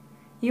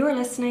You are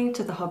listening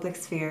to The Public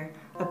Sphere,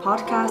 a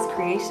podcast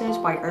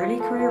created by early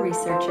career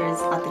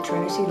researchers at the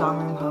Trinity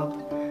Longroom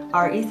Hub.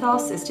 Our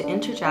ethos is to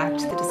interject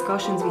the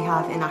discussions we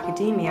have in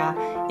academia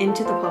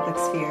into the public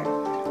sphere,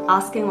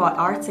 asking what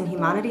arts and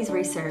humanities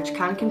research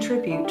can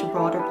contribute to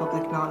broader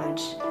public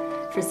knowledge.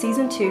 For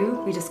Season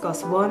 2, we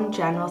discuss one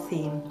general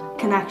theme: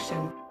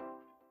 connection.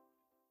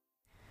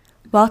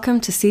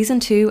 Welcome to Season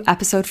 2,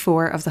 Episode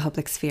 4 of The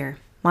Public Sphere.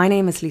 My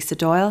name is Lisa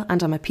Doyle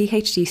and I'm a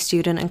PhD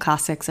student in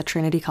classics at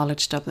Trinity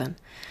College Dublin.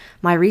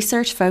 My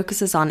research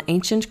focuses on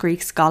ancient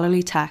Greek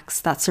scholarly texts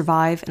that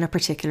survive in a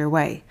particular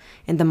way,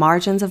 in the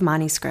margins of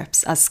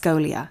manuscripts as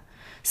scholia.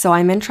 So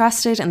I'm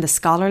interested in the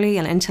scholarly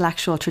and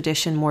intellectual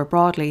tradition more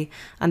broadly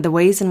and the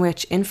ways in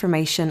which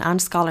information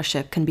and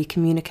scholarship can be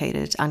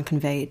communicated and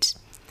conveyed.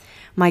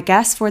 My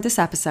guests for this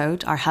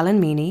episode are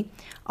Helen Meaney,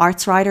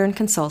 arts writer and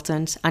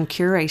consultant and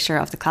curator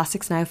of the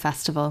Classics Now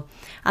Festival,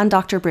 and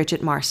Dr.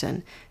 Bridget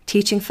Martin,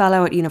 teaching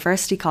fellow at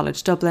University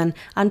College Dublin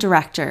and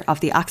director of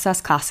the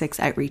Access Classics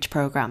Outreach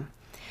Programme.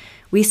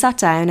 We sat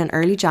down in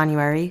early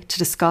January to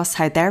discuss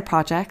how their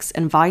projects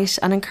invite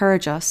and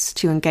encourage us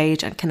to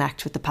engage and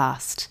connect with the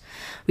past.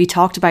 We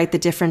talked about the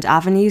different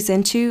avenues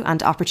into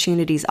and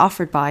opportunities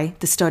offered by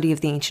the study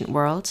of the ancient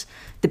world,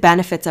 the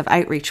benefits of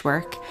outreach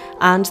work,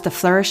 and the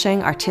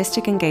flourishing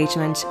artistic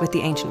engagement with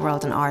the ancient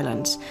world in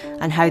Ireland,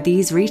 and how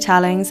these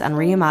retellings and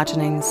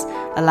reimaginings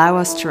allow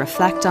us to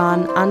reflect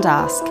on and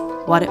ask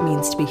what it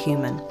means to be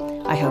human.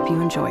 I hope you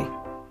enjoy.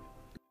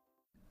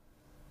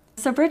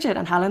 So Bridget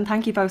and Helen,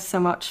 thank you both so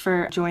much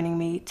for joining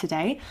me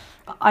today.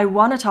 I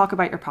want to talk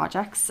about your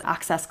projects,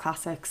 Access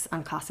Classics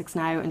and Classics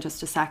Now, in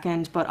just a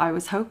second, but I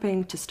was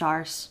hoping to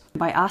start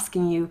by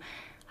asking you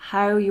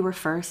how you were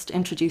first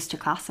introduced to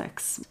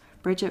classics.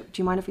 Bridget,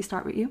 do you mind if we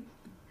start with you?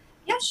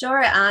 Yeah,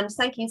 sure. And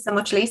thank you so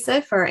much,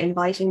 Lisa, for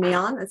inviting me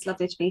on. It's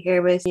lovely to be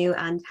here with you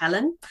and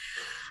Helen.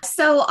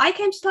 So I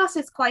came to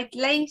classics quite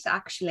late,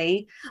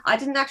 actually. I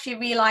didn't actually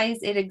realise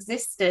it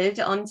existed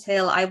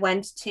until I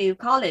went to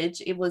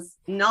college. It was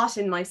not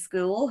in my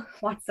school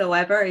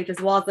whatsoever. It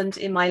just wasn't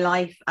in my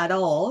life at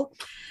all.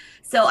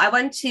 So I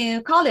went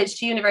to college,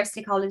 to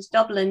University College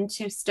Dublin,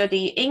 to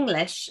study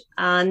English.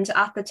 And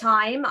at the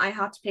time, I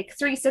had to pick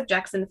 3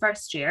 subjects in the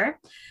first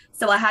year.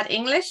 So I had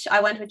English,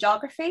 I went with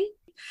geography,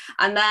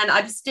 and then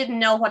I just didn't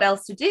know what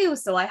else to do.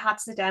 So I had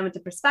to sit down with the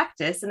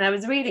prospectus and I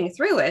was reading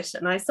through it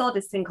and I saw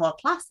this thing called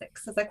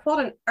classics. I was like, what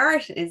on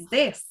earth is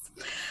this?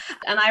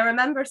 And I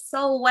remember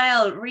so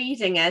well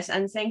reading it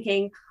and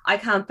thinking, I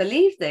can't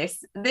believe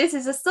this. This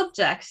is a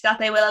subject that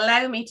they will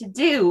allow me to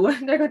do.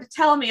 They're going to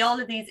tell me all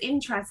of these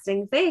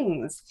interesting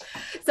things.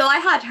 So I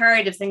had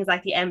heard of things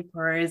like the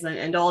emperors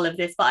and all of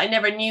this, but I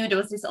never knew there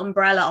was this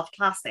umbrella of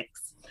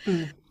classics.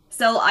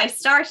 So I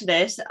started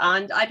it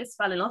and I just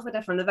fell in love with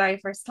it from the very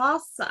first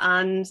class,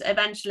 and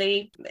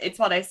eventually it's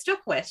what I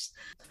stuck with.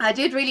 I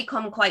did really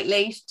come quite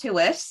late to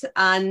it,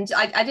 and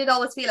I did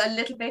always feel a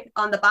little bit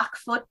on the back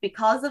foot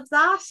because of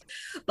that,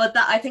 but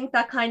I think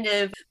that kind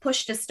of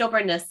pushed a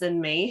stubbornness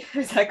in me.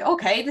 It's like,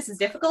 okay, this is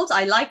difficult,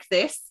 I like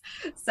this.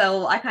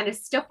 So I kind of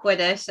stuck with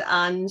it,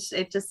 and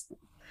it just...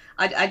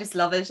 I just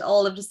love it.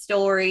 All of the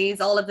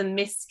stories, all of the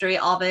mystery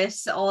of it,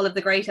 all of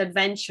the great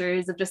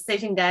adventures of just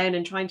sitting down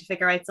and trying to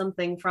figure out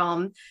something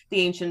from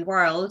the ancient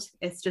world.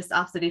 It's just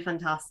absolutely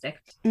fantastic.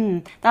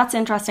 That's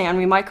interesting. And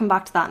we might come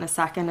back to that in a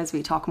second as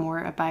we talk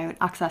more about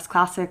Access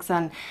Classics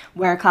and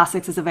where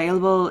classics is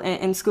available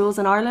in schools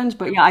in Ireland.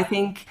 But yeah, I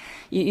think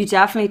you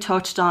definitely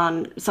touched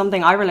on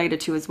something I related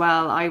to as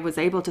well. I was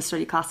able to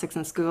study classics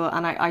in school,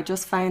 and I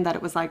just found that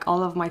it was like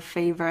all of my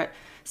favourite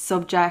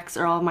subjects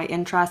or all my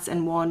interests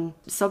in one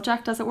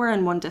subject, as it were,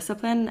 in one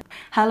discipline.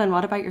 Helen,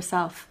 what about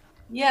yourself?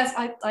 Yes,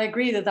 I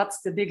agree that that's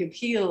the big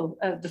appeal,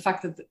 the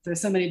fact that there's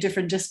so many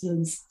different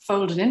disciplines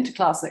folded into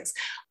classics.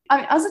 I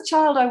mean, as a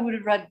child, I would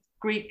have read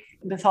Greek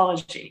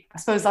mythology. I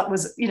suppose that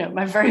was,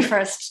 my very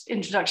first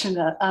introduction,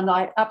 and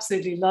I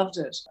absolutely loved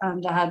it.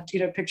 And I had,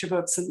 picture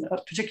books, and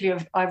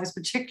I was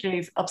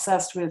particularly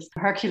obsessed with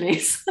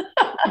Hercules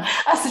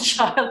as a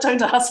child.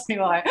 Don't ask me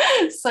why.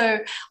 So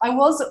I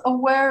was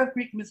aware of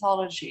Greek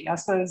mythology, I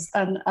suppose,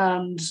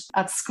 and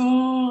at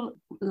school,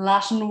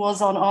 Latin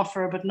was on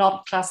offer, but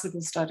not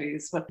classical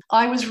studies. But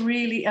I was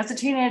really, as a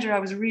teenager, I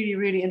was really,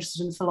 really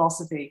interested in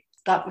philosophy.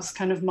 That was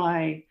kind of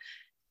my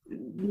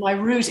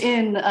route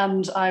in,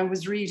 and I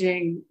was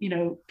reading,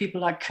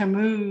 people like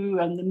Camus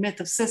and the myth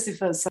of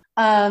Sisyphus.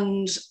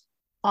 And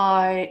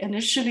I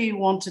initially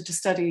wanted to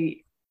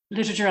study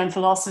literature and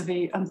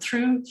philosophy, and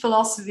through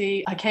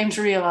philosophy I came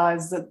to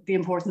realize that the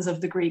importance of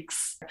the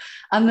Greeks,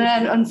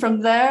 and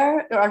from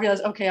there I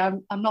realized, okay,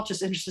 I'm not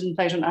just interested in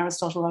Plato and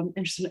Aristotle, I'm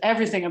interested in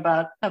everything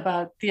about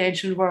the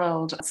ancient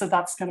world. So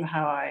that's kind of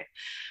how I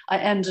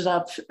ended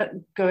up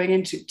going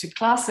into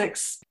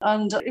classics,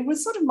 and it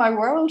was sort of my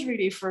world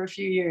really for a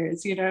few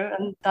years,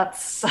 and that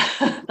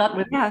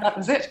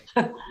was it.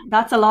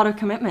 That's a lot of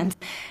commitment.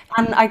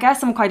 And I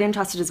guess I'm quite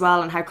interested as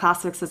well in how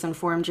classics has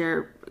informed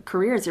your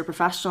careers, your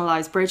professional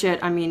lives. Bridget,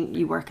 I mean,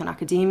 you work in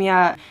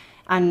academia.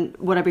 And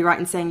would I be right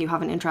in saying you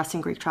have an interest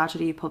in Greek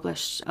tragedy? You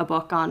published a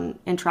book on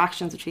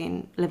interactions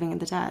between living and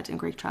the dead in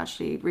Greek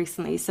tragedy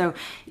recently. So,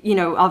 you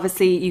know,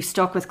 obviously you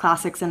stuck with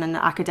classics in an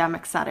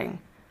academic setting.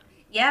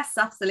 Yes,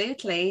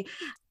 absolutely.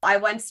 I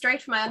went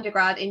straight from my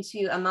undergrad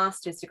into a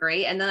master's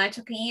degree, and then I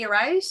took a year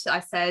out. I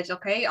said,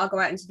 okay, I'll go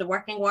out into the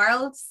working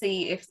world,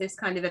 see if this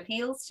kind of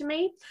appeals to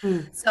me.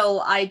 So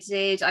I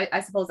did,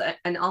 I suppose,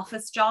 an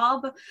office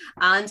job,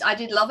 and I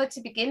did love it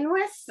to begin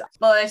with.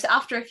 But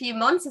after a few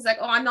months, it's like,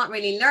 oh, I'm not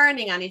really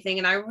learning anything,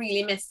 and I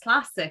really miss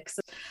classics.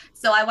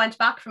 So I went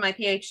back for my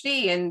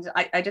PhD, and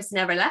I just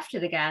never left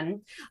it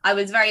again. I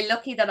was very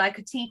lucky that I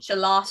could teach a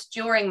lot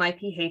during my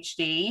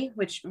PhD,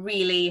 which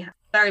really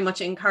very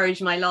much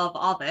encouraged my love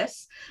of it.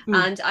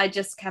 And I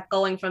just kept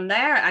going from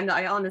there. And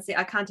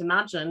I can't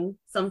imagine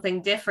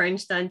something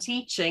different than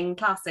teaching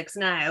classics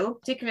now,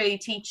 particularly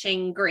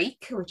teaching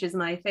Greek, which is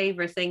my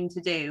favorite thing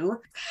to do.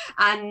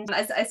 And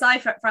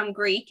aside from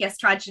Greek, yes,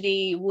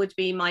 tragedy would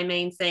be my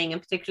main thing,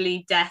 and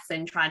particularly death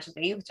in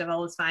tragedy, which I've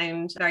always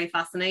found very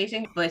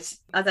fascinating. But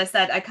as I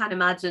said, I can't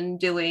imagine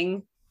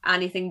doing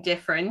anything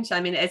different.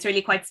 I mean, it's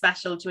really quite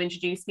special to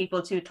introduce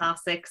people to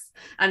classics,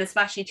 and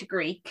especially to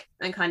Greek,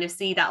 and kind of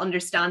see that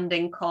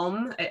understanding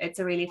come. It's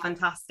a really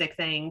fantastic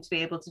thing to be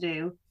able to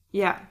do.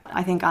 Yeah,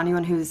 I think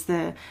anyone who's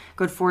the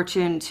good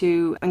fortune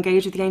to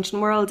engage with the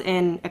ancient world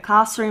in a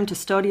classroom, to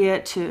study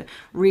it, to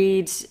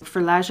read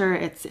for leisure,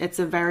 it's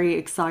a very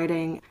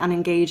exciting and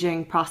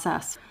engaging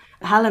process.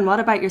 Helen, what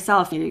about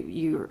yourself?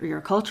 You're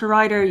a culture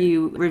writer,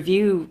 you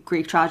review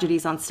Greek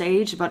tragedies on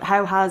stage, but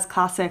how has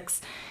classics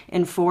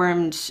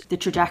informed the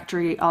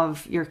trajectory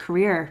of your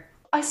career?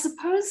 I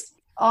suppose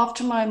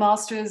after my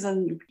master's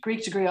and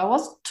Greek degree, I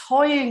was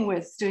toying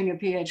with doing a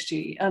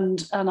PhD,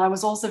 and I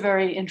was also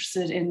very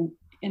interested in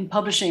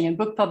publishing and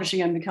book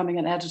publishing and becoming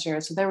an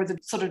editor. So they were the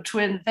sort of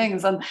twin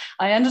things. And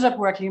I ended up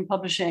working in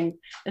publishing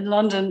in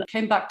London,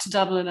 came back to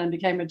Dublin and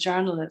became a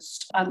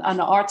journalist and an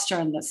arts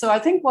journalist. So I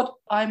think what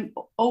I'm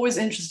always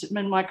interested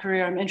in my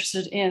career, I'm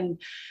interested in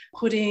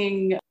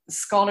putting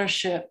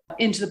scholarship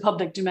into the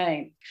public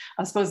domain.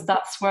 I suppose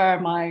that's where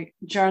my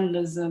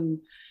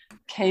journalism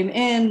came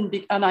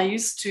in. And I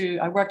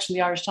worked in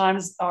the Irish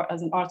Times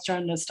as an arts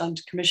journalist and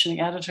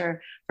commissioning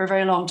editor for a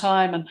very long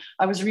time. And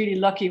I was really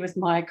lucky with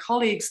my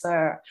colleagues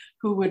there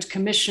who would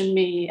commission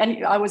me.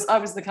 And I was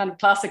the kind of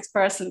classics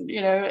person,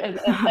 you know,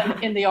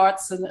 in the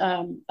arts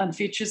and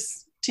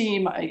features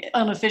team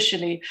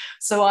unofficially.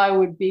 So I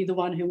would be the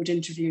one who would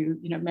interview,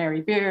 you know,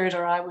 Mary Beard,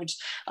 or I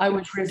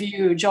would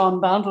review.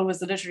 John Bandel was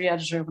the literary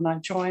editor when I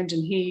joined,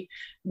 and he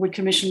would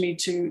commission me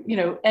to, you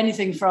know,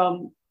 anything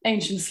from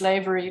ancient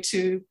slavery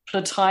to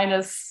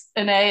Plotinus,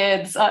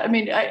 Aeneas. I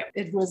mean,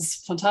 it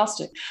was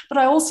fantastic. But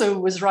I also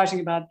was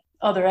writing about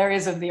other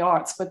areas of the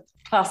arts, but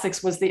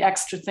classics was the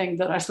extra thing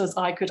that I suppose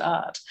I could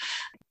add.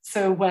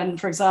 So when,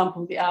 for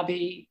example, the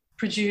Abbey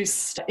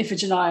produced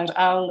Iphigenia at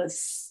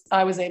Aulis,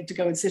 I was able to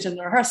go and sit in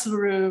the rehearsal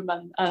room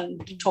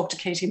and talk to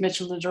Katie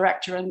Mitchell, the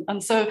director.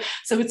 And so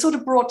it sort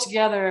of brought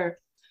together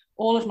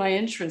all of my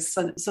interests.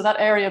 And so that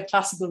area of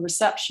classical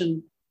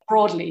reception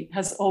broadly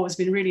has always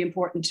been really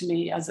important to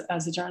me as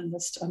a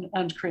journalist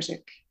and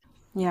critic.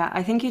 Yeah,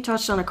 I think you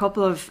touched on a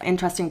couple of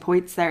interesting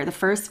points there. The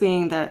first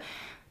being the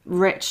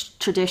rich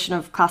tradition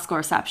of classical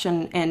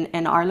reception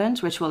in Ireland,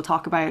 which we'll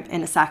talk about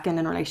in a second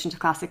in relation to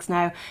classics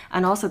now,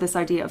 and also this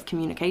idea of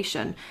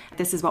communication.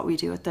 This is what we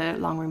do at the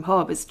Long Room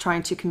Hub, is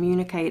trying to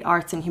communicate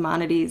arts and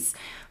humanities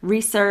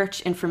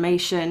research,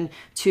 information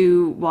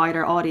to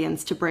wider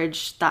audience to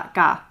bridge that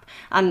gap.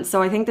 And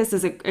so I think this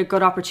is a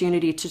good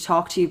opportunity to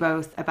talk to you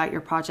both about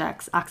your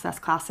projects, Access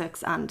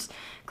Classics and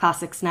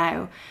Classics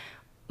Now.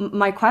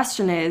 My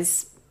question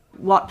is,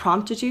 what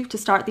prompted you to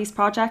start these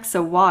projects?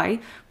 So why?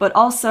 But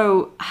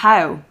also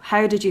how?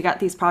 How did you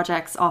get these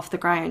projects off the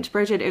ground?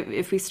 Bridget,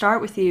 if we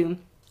start with you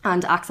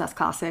and Access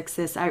Classics,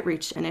 this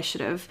outreach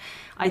initiative,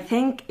 I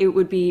think it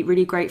would be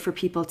really great for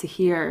people to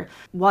hear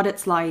what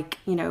it's like,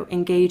 you know,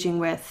 engaging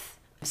with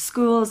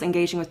schools,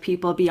 engaging with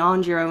people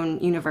beyond your own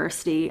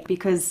university,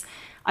 because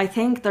I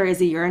think there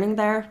is a yearning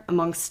there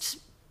amongst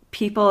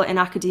people in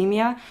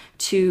academia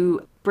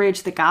to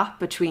bridge the gap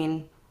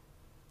between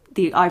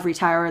the ivory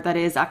tower that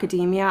is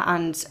academia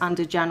and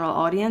a general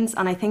audience.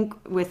 And I think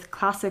with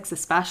classics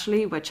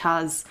especially, which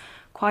has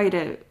quite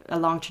a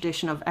long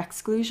tradition of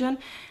exclusion,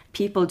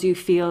 people do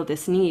feel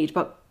this need,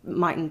 but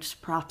mightn't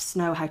perhaps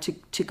know how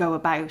to go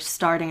about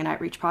starting an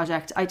outreach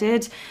project. I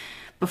did,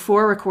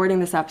 before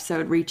recording this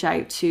episode, reach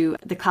out to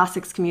the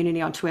classics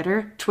community on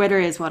Twitter. Twitter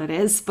is what it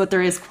is, but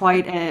there is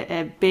quite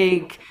a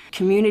big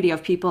community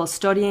of people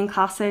studying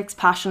classics,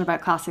 passionate about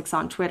classics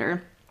on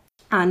Twitter.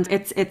 And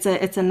it's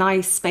a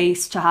nice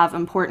space to have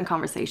important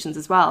conversations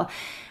as well.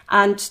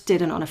 And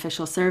did an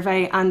unofficial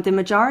survey, and the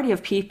majority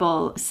of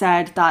people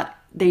said that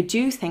they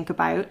do think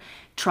about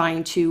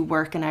trying to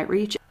work in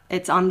outreach.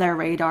 It's on their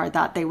radar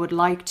that they would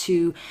like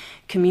to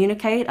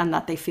communicate and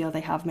that they feel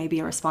they have maybe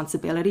a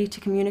responsibility to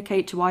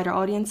communicate to wider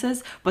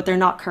audiences, but they're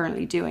not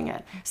currently doing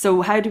it.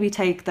 So how do we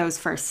take those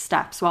first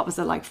steps? What was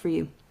it like for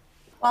you?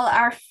 Well,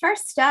 our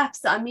first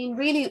steps, I mean,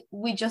 really,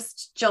 we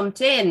just jumped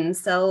in.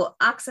 So,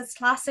 Access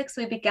Classics,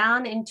 we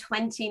began in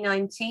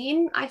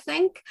 2019, I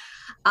think.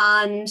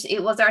 And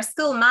it was our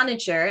school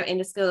manager in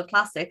the School of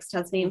Classics,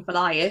 Tasneem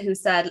Falaya, who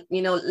said,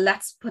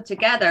 let's put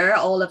together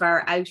all of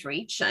our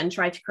outreach and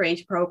try to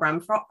create a program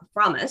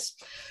from it.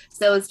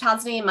 So, it's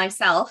Tasneem,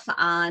 myself,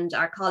 and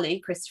our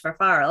colleague, Christopher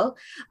Farrell.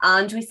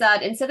 And we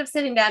said, instead of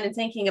sitting down and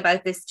thinking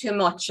about this too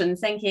much and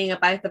thinking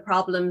about the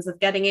problems of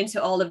getting into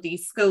all of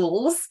these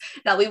schools,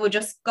 that we would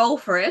just go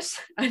for it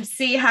and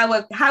see how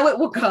it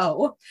would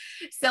go.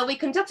 So we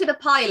conducted a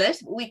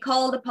pilot. We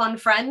called upon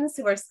friends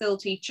who are school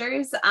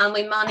teachers, and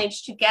we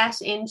managed to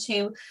get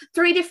into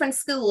 3 different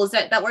schools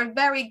that were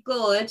very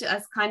good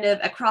as kind of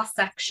a cross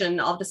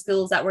section of the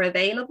schools that were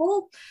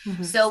available.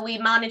 Mm-hmm. So we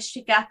managed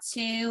to get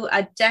to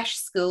a DESH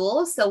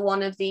school, so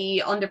one of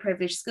the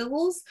underprivileged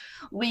schools.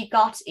 We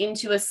got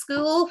into a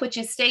school which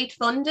is state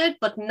funded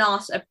but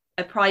not a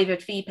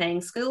private fee-paying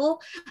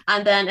school,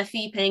 and then a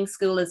fee-paying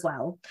school as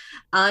well.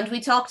 And we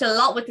talked a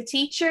lot with the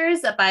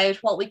teachers about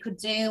what we could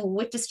do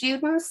with the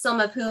students, some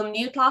of whom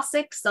knew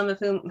classics, some of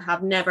whom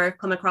have never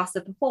come across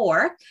it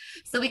before.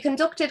 So we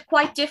conducted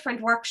quite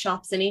different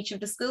workshops in each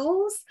of the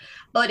schools,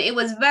 but it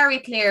was very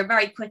clear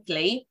very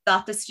quickly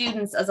that the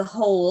students as a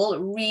whole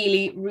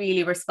really,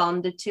 really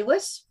responded to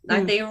it.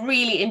 Like they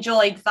really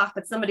enjoyed the fact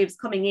that somebody was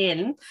coming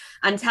in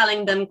and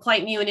telling them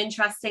quite new and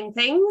interesting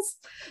things.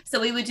 So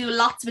we would do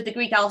lots with the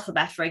Greek alphabet,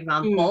 for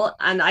example,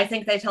 and I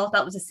think they thought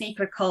that was a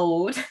secret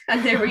code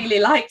and they really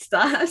liked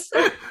that.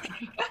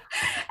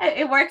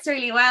 It works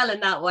really well in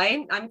that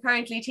way. I'm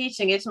currently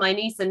teaching it to my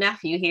niece and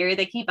nephew here.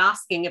 They keep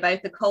asking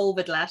about the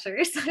COVID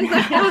letters.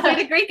 No, they're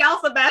the Greek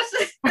alphabet.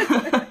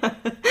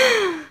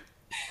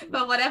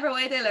 But whatever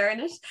way they learn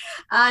it.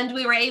 And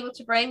we were able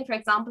to bring, for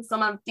example,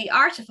 some of the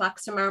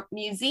artifacts from our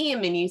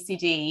museum in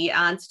UCD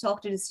and to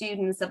talk to the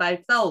students about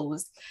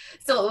those.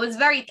 So it was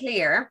very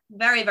clear,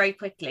 very, very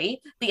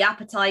quickly, the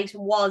appetite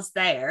was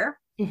there.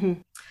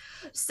 Mm-hmm.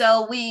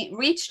 So we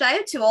reached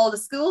out to all the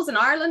schools in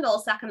Ireland, all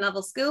second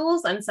level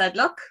schools, and said,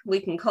 look, we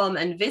can come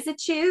and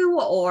visit you,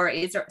 or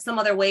is there some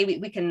other way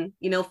we can,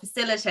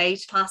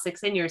 facilitate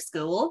classics in your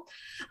school?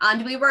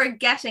 And we were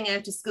getting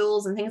out to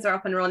schools and things are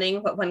up and running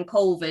when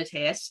COVID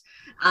hit.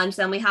 And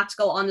then we had to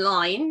go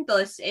online.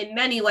 But in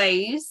many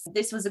ways,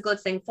 this was a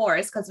good thing for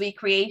us because we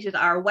created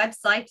our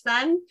website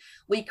then.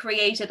 We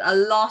created a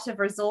lot of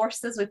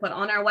resources we put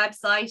on our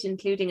website,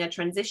 including a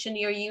transition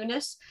year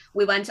unit.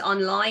 We went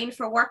online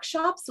for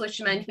workshops,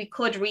 which meant we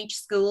could reach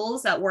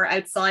schools that were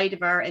outside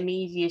of our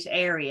immediate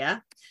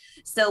area.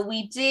 So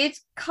we did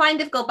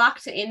kind of go back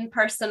to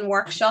in-person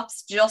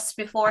workshops just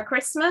before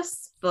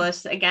Christmas,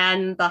 but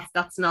again,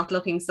 that's not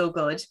looking so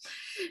good.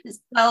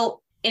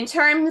 So in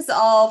terms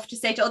of to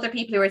say to other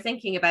people who are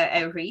thinking about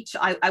outreach,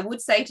 I would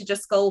say to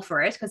just go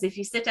for it, because if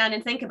you sit down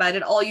and think about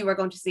it, all you are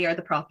going to see are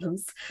the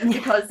problems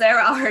because there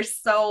are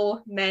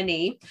so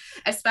many,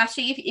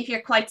 especially if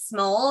you're quite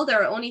small.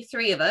 There are only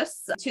 3 of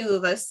us. 2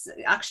 of us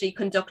actually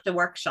conduct the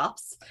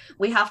workshops.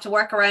 We have to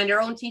work around our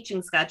own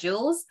teaching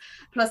schedules,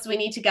 plus we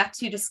need to get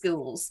to the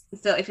schools.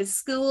 So if a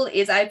school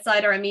is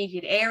outside our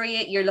immediate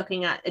area, you're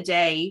looking at a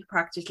day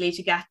practically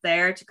to get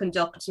there, to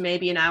conduct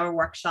maybe an hour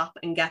workshop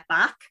and get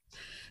back.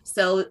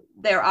 So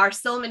there are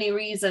so many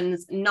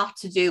reasons not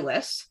to do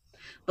it,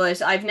 but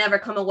I've never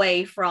come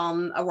away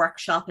from a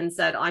workshop and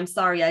said, I'm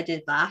sorry I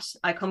did that.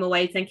 I come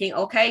away thinking,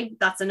 okay,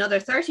 that's another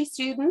 30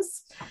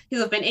 students who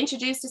have been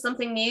introduced to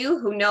something new,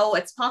 who know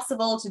it's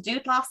possible to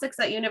do classics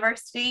at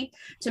university,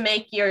 to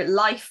make your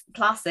life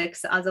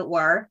classics, as it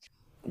were.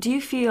 Do you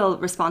feel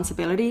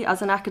responsibility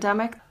as an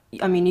academic?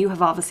 I mean, you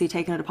have obviously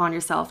taken it upon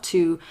yourself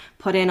to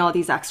put in all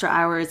these extra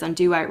hours and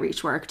do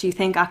outreach work. Do you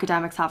think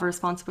academics have a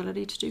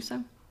responsibility to do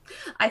so?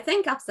 I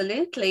think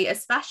absolutely,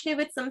 especially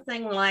with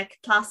something like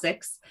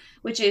classics,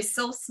 which is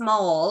so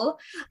small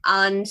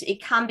and it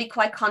can be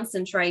quite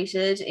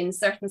concentrated in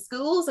certain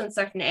schools and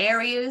certain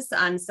areas.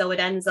 And so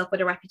it ends up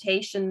with a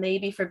reputation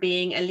maybe for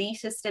being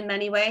elitist in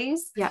many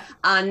ways. Yeah.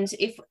 And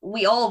if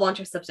we all want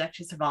our subject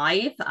to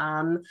survive,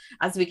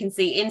 as we can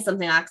see in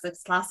something like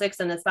Access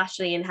Classics, and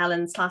especially in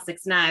Helen's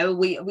Classics now,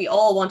 we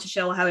all want to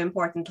show how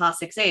important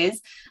classics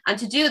is. And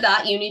to do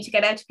that, you need to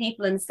get out to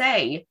people and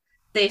say,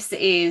 this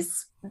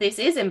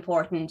is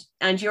important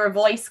and your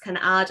voice can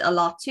add a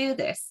lot to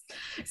this.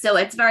 So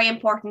it's very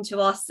important to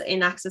us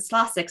in Access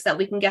Classics that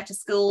we can get to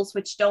schools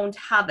which don't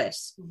have it.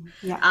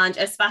 Yeah. And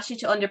especially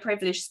to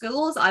underprivileged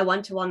schools. I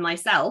went to one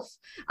myself,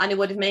 and it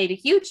would have made a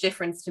huge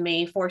difference to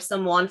me for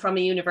someone from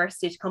a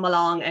university to come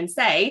along and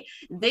say,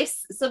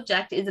 this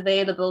subject is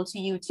available to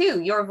you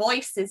too. Your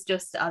voice is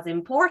just as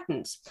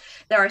important.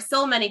 There are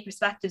so many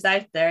perspectives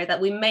out there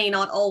that we may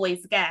not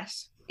always get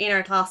in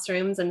our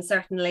classrooms and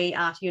certainly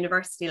at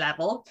university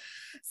level.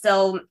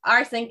 So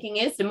our thinking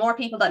is the more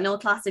people that know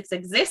classics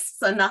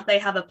exists and that they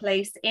have a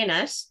place in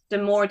it,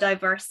 the more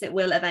diverse it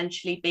will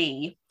eventually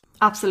be.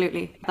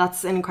 Absolutely.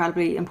 That's an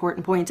incredibly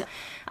important point.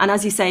 And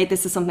as you say,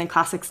 this is something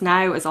Classics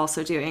Now is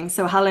also doing.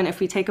 So Helen, if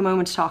we take a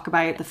moment to talk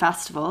about the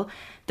festival,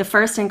 the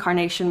first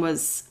incarnation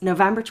was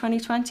November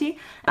 2020,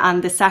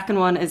 and the second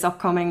one is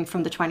upcoming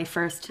from the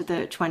 21st to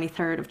the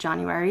 23rd of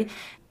January.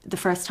 The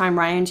first time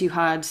round, you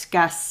had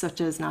guests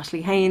such as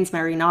Natalie Haynes,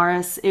 Mary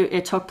Norris.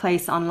 It took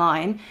place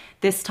online.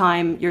 This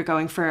time, you're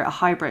going for a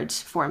hybrid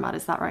format.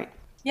 Is that right?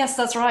 Yes,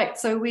 that's right.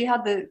 So we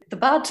had the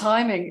bad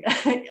timing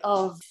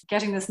of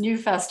getting this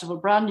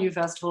brand new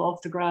festival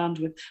off the ground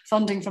with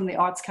funding from the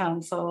Arts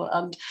Council,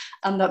 and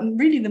that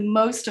really the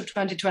most of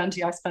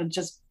 2020 I spent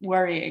just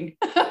worrying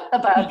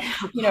about,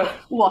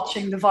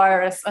 watching the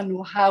virus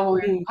and how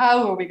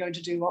are we going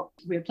to do what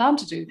we had planned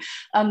to do,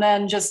 and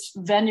then just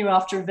venue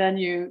after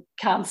venue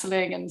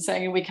cancelling and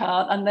saying we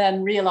can't, and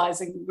then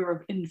realizing we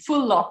were in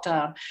full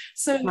lockdown.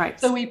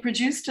 So we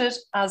produced it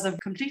as a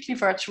completely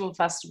virtual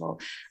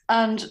festival,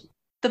 and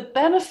the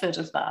benefit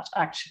of that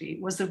actually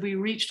was that we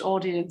reached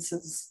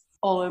audiences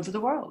all over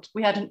the world.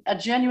 We had a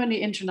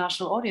genuinely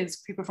international audience,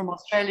 people from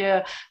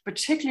Australia,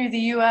 particularly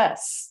the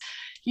US,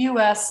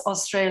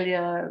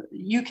 Australia,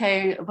 UK,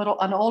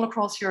 and all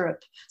across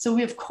Europe. So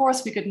we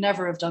could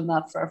never have done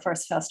that for our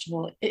first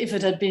festival if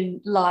it had been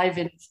live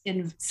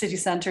in city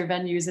centre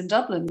venues in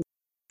Dublin.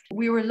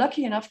 We were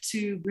lucky enough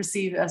to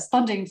receive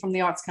funding from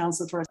the Arts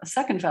Council for a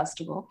second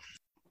festival.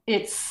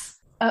 It's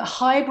a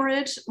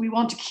hybrid. We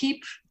want to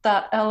keep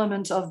that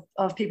element of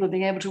people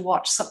being able to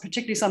watch,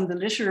 particularly some of the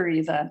literary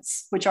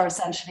events, which are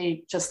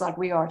essentially just like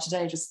we are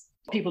today, just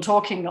people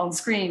talking on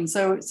screen.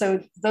 So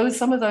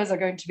some of those are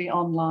going to be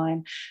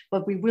online,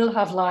 but we will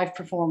have live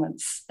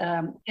performance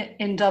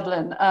in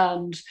Dublin,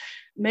 and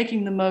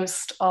making the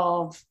most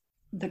of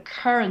the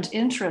current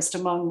interest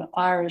among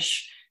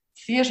Irish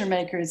theatre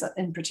makers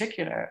in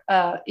particular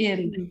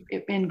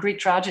in Greek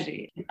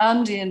tragedy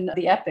and in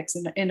the epics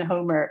in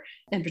Homer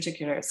in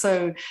particular.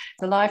 So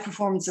the live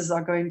performances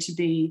are going to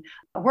be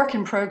a work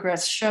in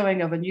progress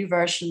showing of a new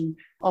version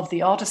of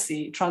the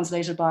Odyssey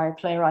translated by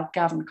playwright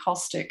Gavin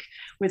Costick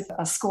with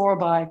a score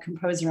by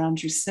composer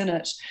Andrew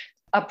Sinnott,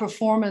 a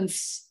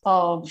performance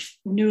of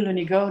Nuala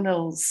Ní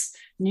Dhomhnall's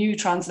new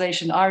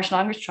translation, Irish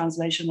language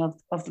translation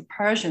of the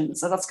Persian.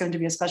 So that's going to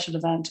be a special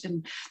event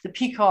in the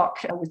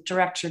Peacock with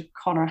director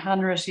Conor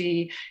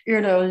Hanratty,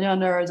 Irla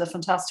O'Leonard, a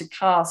fantastic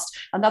cast.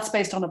 And that's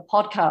based on a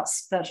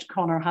podcast that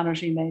Conor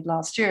Hanratty made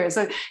last year.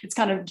 So it's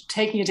kind of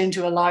taking it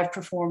into a live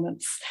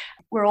performance.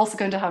 We're also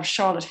going to have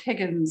Charlotte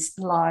Higgins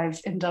live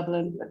in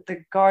Dublin,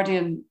 the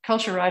Guardian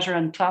culture writer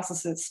and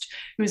classicist,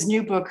 whose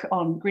new book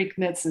on Greek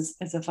myths is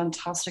a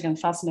fantastic and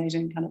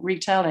fascinating kind of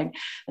retelling.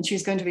 And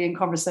she's going to be in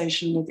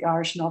conversation with the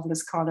Irish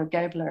novelist Carlo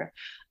Gabler.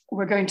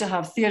 We're going to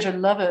have Theatre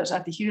Lovett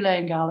at the Hugh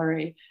Lane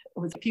Gallery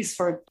with a piece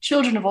for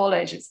children of all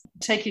ages,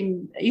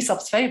 taking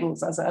Aesop's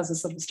Fables as a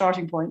sort of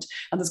starting point.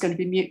 And there's going to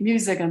be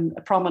music and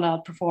a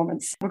promenade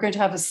performance. We're going to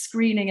have a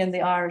screening in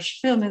the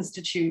Irish Film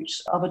Institute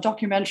of a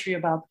documentary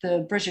about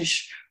the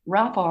British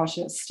rap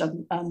artist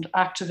and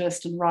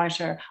activist and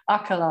writer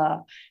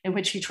Akala, in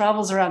which he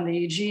travels around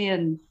the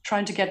Aegean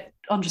trying to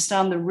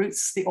understand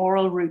the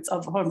oral roots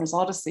of Homer's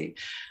Odyssey.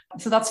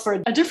 So that's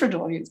for a different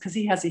audience because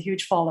he has a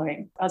huge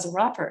following as a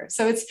rapper.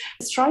 So it's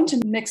trying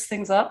to mix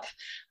things up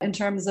in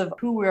terms of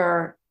who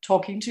we're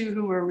talking to,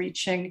 who we're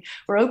reaching.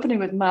 We're opening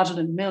with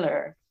Madeline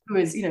Miller, who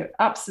is,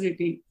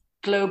 absolutely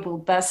global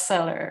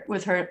bestseller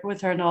with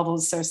her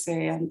novels Circe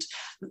and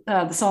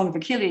The Song of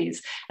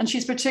Achilles. And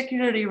she's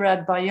particularly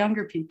read by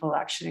younger people,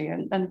 actually.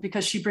 And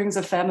because she brings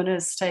a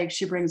feminist take,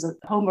 she brings a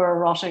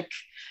homoerotic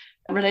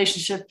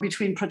relationship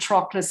between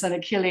Patroclus and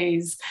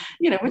Achilles,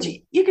 which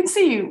you can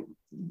see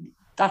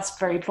that's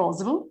very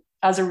plausible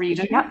as a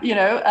reader,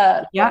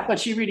 but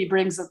she really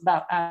brings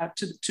that out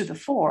to the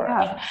fore.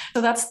 Yeah.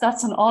 So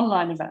that's an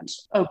online event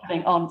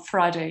opening on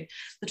Friday,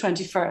 the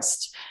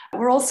 21st.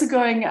 We're also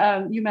going,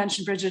 you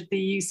mentioned, Bridget,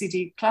 the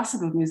UCD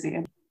Classical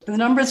Museum. The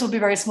numbers will be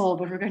very small,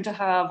 but we're going to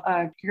have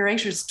a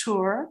curator's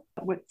tour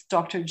with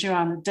Dr.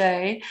 Joanna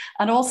Day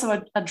and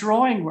also a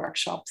drawing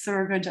workshop. So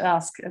we're going to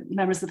ask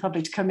members of the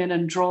public to come in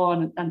and draw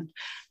and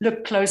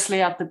look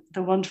closely at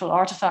the wonderful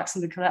artifacts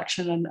in the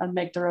collection and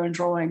make their own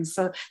drawings.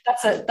 So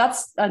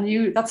that's a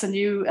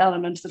new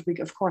element that we,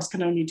 of course,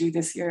 can only do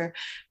this year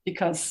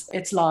because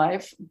it's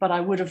live, but I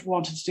would have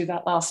wanted to do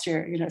that last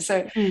year,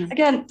 So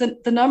again,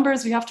 the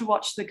numbers, we have to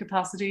watch the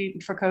capacity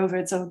for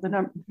COVID. So the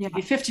number be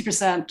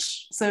 50%.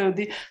 So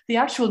the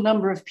actual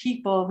number of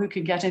people who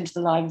can get into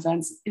the live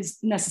events is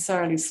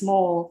necessarily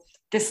small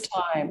this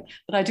time,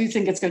 but I do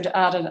think it's going to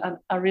add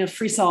a real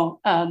frisson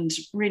and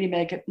really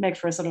make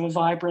for a sort of a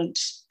vibrant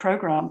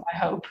program, I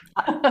hope.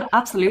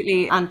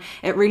 Absolutely. And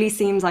it really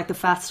seems like the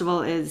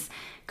festival is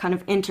kind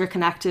of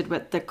interconnected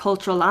with the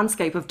cultural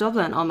landscape of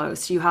Dublin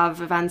almost. You have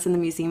events in the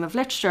Museum of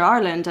Literature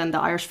Ireland and the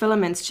Irish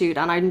Film Institute,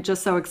 and I'm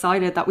just so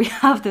excited that we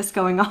have this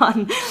going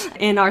on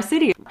in our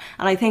city.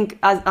 And I think,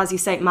 as you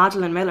say,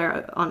 Madeline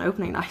Miller on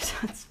opening night,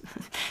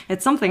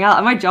 it's something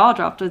else. My jaw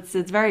dropped. It's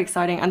very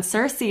exciting. And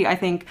Circe, I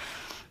think,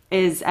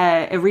 is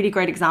a really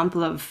great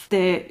example of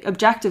the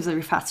objectives of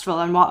your festival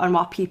and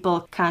what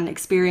people can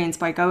experience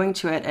by going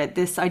to it.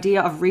 This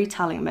idea of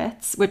retelling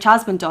myths, which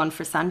has been done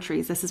for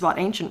centuries. This is what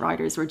ancient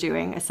writers were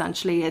doing,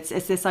 essentially. It's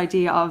this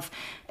idea of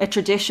a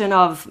tradition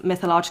of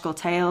mythological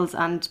tales,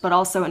 but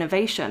also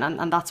innovation.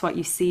 And that's what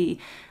you see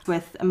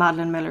with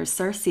Madeline Miller's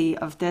Circe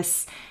of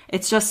this.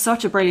 It's just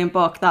such a brilliant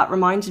book that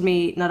reminded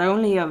me not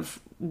only of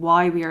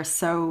why we are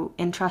so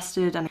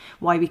interested and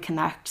why we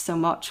connect so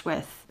much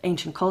with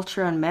ancient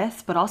culture and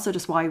myth, but also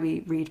just why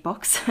we read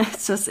books.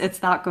 It's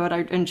that good.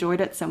 I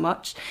enjoyed it so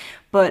much.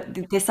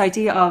 But this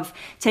idea of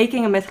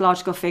taking a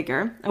mythological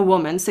figure, a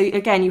woman. So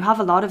again, you have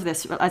a lot of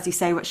this, as you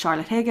say, with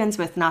Charlotte Higgins,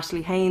 with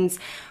Natalie Haynes,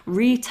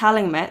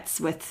 retelling myths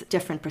with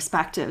different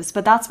perspectives.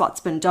 But that's what's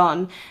been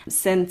done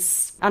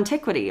since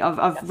antiquity,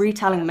 of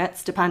retelling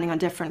myths depending on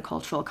different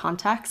cultural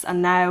contexts.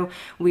 And now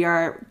we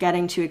are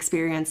getting to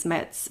experience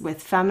myths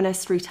with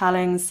feminist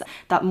retellings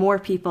that more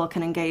people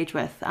can engage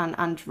with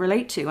and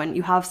relate to. And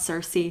you have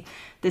Circe,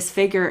 this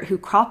figure who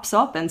crops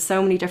up in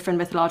so many different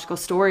mythological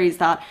stories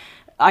that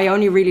I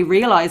only really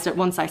realised it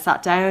once I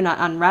sat down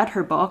and read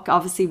her book.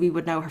 Obviously, we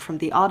would know her from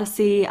the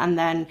Odyssey, and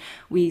then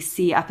we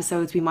see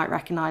episodes we might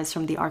recognise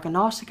from the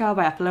Argonautica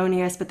by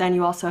Apollonius, but then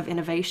you also have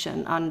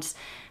innovation and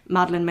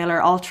Madeline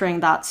Miller altering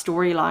that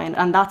storyline,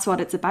 and that's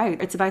what it's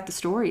about. It's about the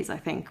stories, I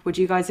think. Would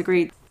you guys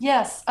agree?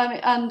 Yes, I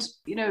mean, and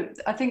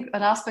I think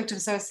an aspect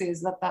of Circe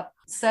is that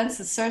sense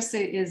that Circe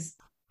is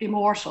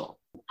immortal,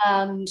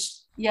 and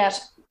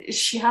yet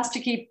she has to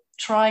keep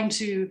trying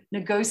to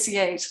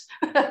negotiate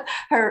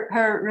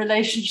her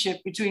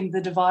relationship between the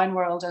divine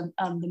world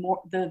and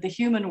the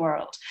human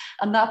world.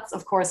 And that,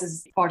 of course,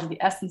 is part of the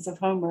essence of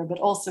Homer, but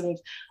also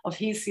of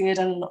Hesiod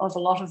and of a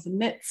lot of the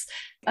myths.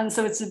 And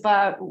so it's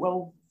about,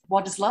 well,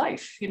 what is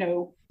life?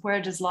 Where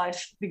does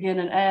life begin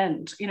and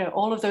end?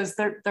 All of those,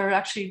 they're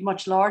actually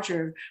much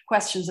larger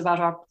questions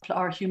about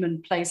our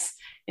human place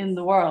in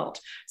the world.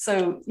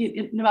 So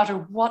no matter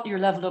what your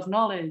level of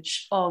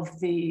knowledge of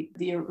the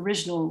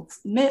original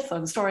myth or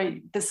the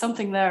story, there's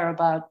something there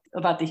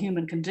about the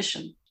human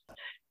condition.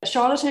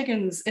 Charlotte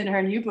Higgins in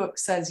her new book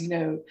says,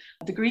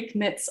 the Greek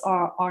myths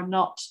are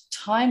not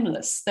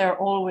timeless, they're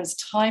always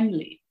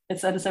timely.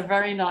 It's a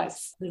very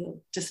nice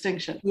little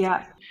distinction.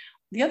 Yeah.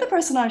 The other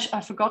person I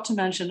forgot to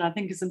mention, I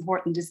think is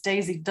important, is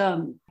Daisy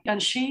Dunn.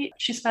 And she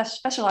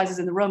specializes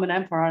in the Roman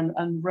Empire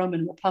and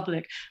Roman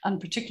Republic, and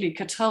particularly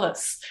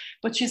Catullus.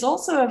 But she's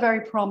also a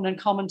very prominent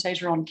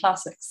commentator on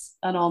classics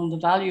and on the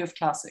value of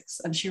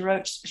classics. And she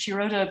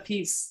wrote a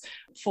piece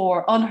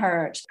for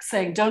Unheard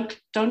saying,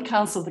 don't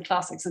cancel the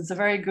classics. It's a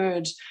very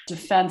good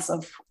defense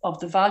of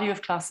the value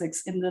of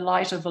classics in the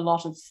light of a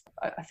lot of,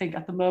 I think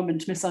at the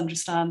moment,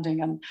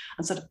 misunderstanding and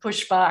sort of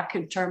pushback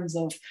in terms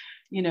of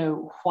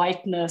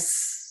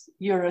whiteness,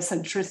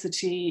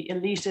 Eurocentricity,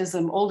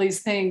 elitism, all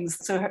these things.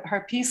 So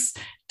her piece,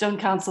 Don't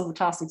Cancel the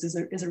Classics,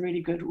 is a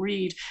really good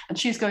read. And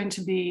she's going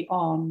to be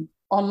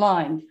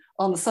online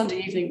on the Sunday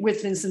evening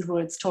with Vincent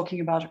Woods,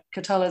 talking about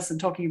Catullus and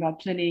talking about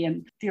Pliny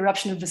and the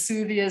eruption of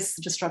Vesuvius,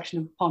 the destruction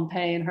of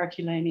Pompeii and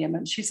Herculaneum.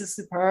 And she's a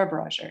superb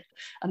writer,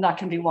 and that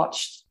can be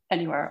watched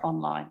anywhere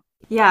online.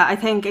 Yeah, I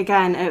think,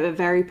 again, a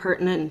very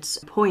pertinent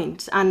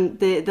point. And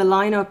the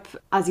lineup,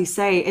 as you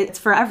say, it's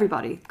for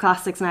everybody.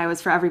 Classics now is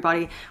for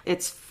everybody.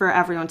 It's for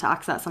everyone to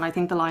access. And I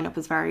think the lineup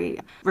is very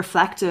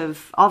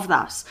reflective of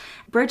that.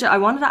 Bridget, I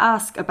wanted to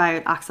ask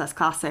about Access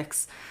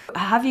Classics.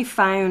 Have you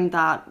found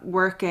that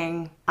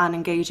working and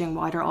engaging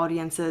wider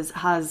audiences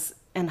has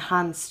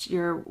enhanced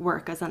your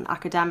work as an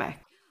academic?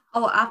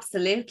 Oh,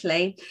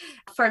 absolutely.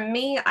 For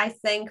me, I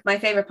think my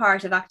favorite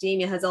part of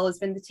academia has always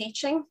been the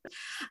teaching.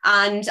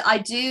 And I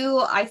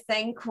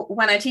think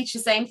when I teach the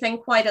same thing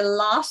quite a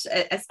lot,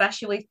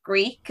 especially with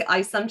Greek,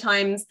 I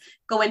sometimes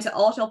go into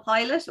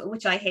autopilot,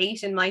 which I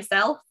hate in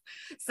myself.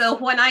 So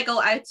when I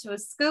go out to a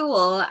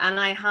school and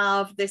I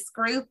have this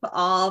group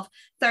of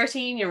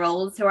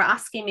 13-year-olds who are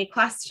asking me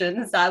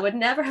questions that I would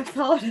never have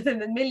thought of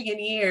in a million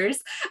years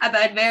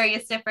about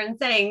various different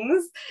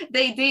things,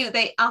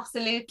 they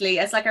absolutely,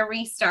 it's like a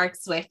restart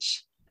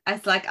switch.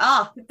 It's like,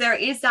 there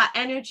is that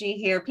energy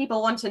here.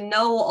 People want to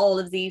know all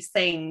of these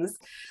things.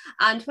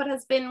 And what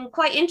has been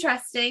quite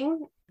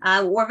interesting,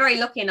 we're very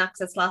lucky in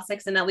Access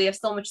Classics in that we have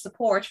so much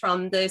support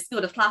from the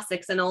School of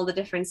Classics and all the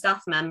different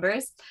staff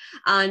members.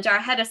 And our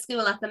head of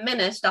school at the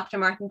minute, Dr.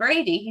 Martin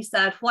Brady, he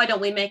said, why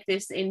don't we make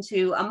this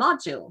into a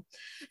module?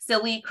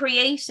 So we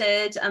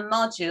created a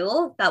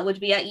module that would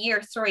be at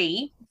year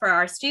 3 for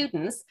our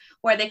students,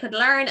 where they could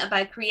learn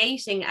about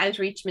creating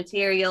outreach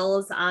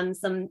materials and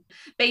some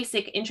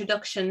basic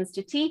introductions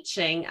to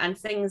teaching and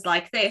things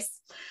like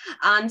this.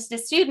 And the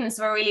students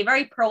were really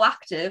very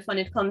proactive when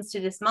it comes to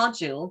this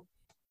module.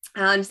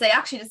 And they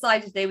actually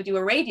decided they would do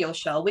a radio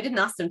show. We didn't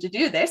ask them to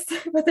do this,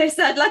 but they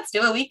said, let's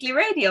do a weekly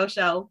radio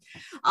show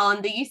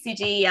on the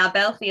UCD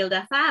Belfield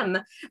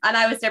FM. And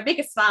I was their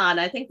biggest fan.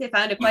 I think they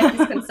found it quite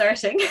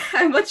disconcerting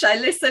how much I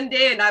listened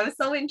in. I was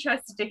so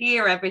interested to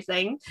hear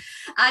everything.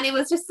 And it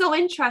was just so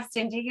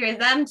interesting to hear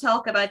them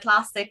talk about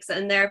classics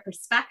and their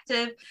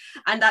perspective.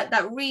 And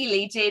that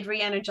really did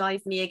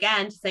re-energize me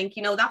again to think,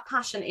 you know, that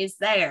passion is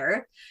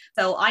there.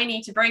 So I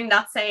need to bring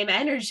that same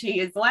energy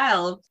as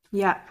well.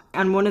 Yeah.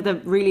 And one of the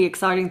really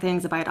exciting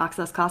things about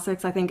Access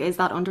Classics, I think, is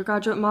that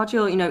undergraduate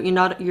module. You know,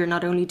 you're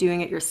not only doing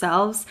it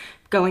yourselves,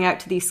 going out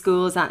to these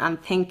schools and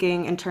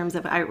thinking in terms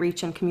of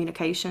outreach and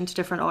communication to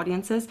different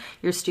audiences,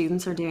 your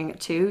students are doing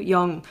it too.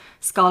 Young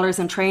scholars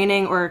in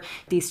training, or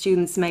these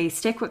students may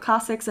stick with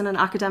classics in an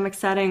academic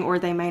setting or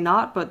they may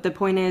not. But the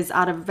point is,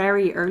 at a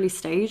very early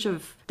stage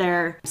of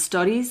their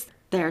studies,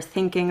 they're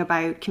thinking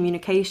about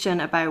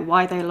communication, about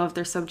why they love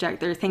their subject.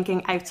 They're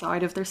thinking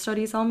outside of their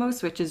studies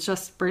almost, which is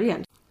just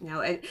brilliant.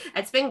 No,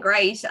 it's been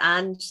great.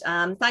 And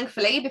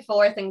thankfully,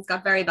 before things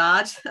got very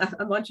bad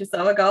a month or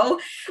so ago,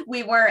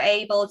 we were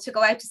able to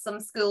go out to some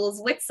schools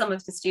with some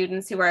of the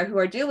students who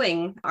are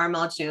doing our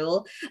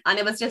module. And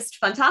it was just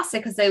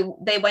fantastic because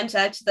they went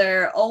out to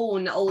their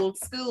own old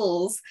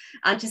schools,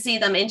 and to see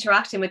them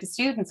interacting with the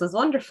students was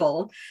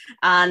wonderful.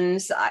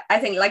 And I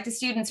think like the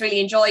students really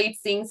enjoyed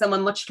seeing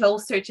someone much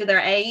closer to their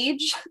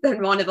age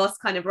than one of us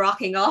kind of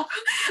rocking up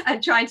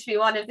and trying to be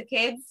one of the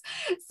kids.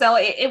 So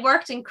it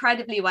worked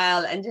incredibly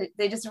well. And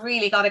they just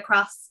really got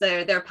across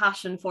their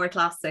passion for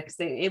classics.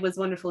 It was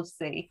wonderful to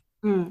see.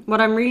 What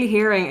I'm really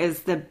hearing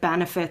is the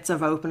benefits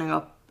of opening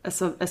up a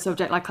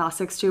subject like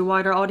classics to a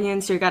wider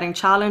audience. You're getting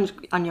challenged,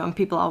 and young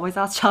people always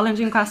ask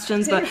challenging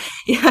questions, but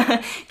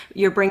yeah,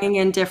 you're bringing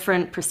in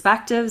different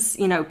perspectives,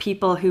 you know,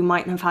 people who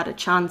mightn't have had a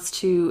chance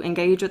to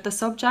engage with the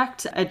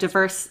subject, a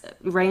diverse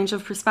range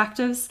of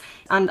perspectives.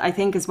 And I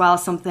think as well,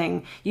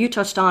 something you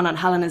touched on, and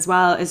Helen as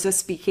well, is just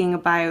speaking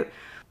about,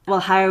 well,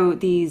 how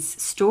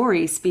these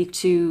stories speak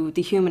to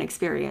the human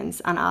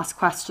experience and ask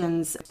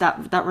questions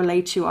that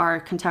relate to our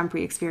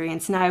contemporary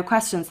experience now,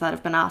 questions that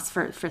have been asked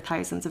for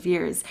thousands of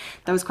years.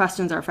 Those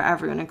questions are for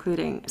everyone,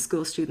 including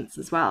school students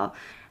as well.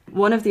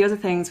 One of the other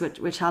things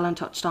which Helen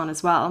touched on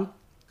as well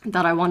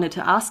that I wanted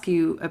to ask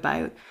you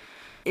about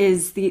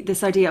is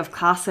this idea of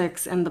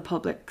classics in the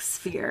public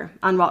sphere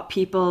and what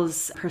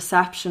people's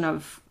perception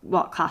of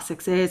what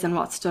classics is and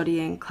what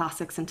studying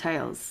classics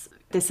entails.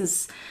 This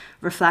is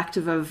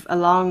reflective of a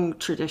long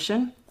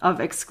tradition of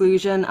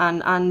exclusion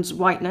and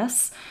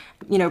whiteness.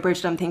 You know,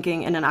 Bridget, I'm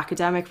thinking in an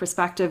academic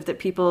perspective that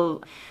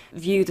people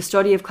view the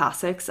study of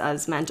classics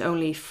as meant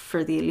only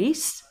for the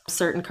elite.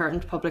 Certain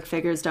current public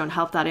figures don't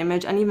help that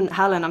image. And even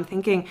Helen, I'm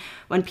thinking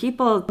when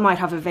people might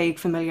have a vague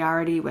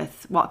familiarity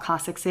with what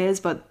classics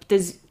is, but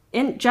there's,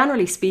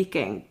 generally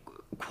speaking,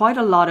 quite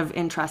a lot of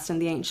interest in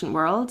the ancient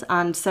world.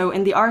 And so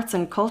in the arts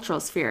and cultural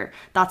sphere,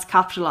 that's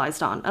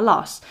capitalized on a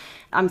lot.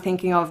 I'm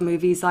thinking of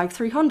movies like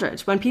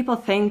 300. When people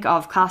think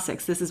of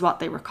classics, this is what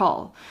they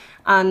recall.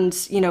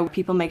 And, you know,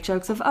 people make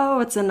jokes of, oh,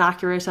 it's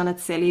inaccurate and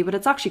it's silly, but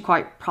it's actually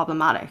quite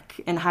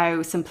problematic in how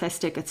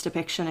simplistic its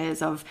depiction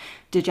is of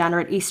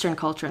degenerate Eastern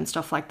culture and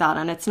stuff like that.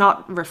 And it's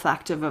not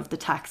reflective of the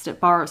text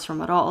it borrows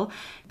from at all.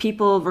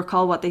 People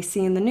recall what they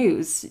see in the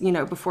news. You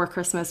know, before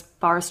Christmas,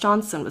 Boris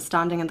Johnson was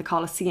standing in the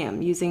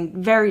Colosseum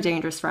using very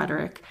dangerous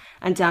rhetoric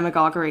and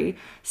demagoguery,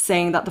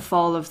 saying that the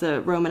fall of the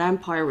Roman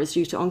Empire was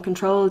due to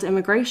uncontrolled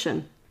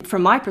immigration.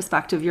 From my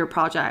perspective, your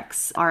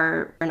projects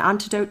are an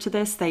antidote to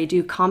this. They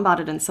do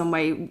combat it in some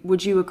way.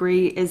 Would you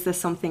agree? Is this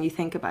something you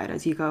think about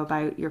as you go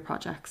about your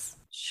projects?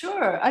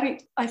 Sure. I mean,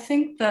 I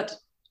think that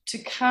to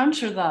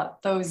counter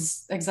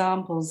those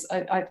examples,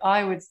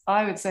 I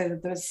would say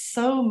that there's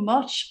so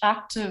much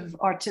active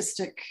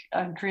artistic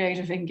and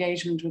creative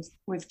engagement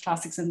with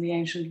classics in the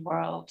ancient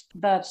world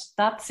that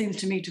seems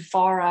to me to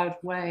far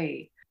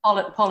outweigh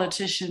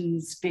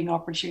politicians being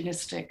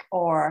opportunistic,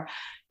 or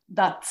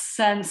that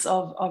sense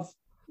of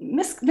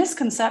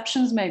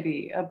misconceptions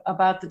maybe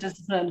about the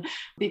discipline,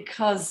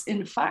 because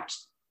in fact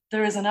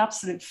there is an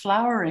absolute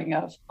flowering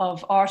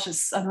of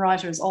artists and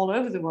writers all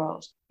over the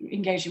world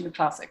engaging with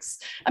classics.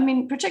 I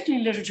mean,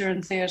 particularly literature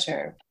and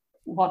theatre.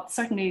 What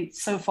certainly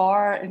so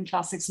far in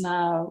classics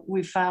now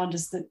we've found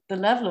is that the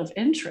level of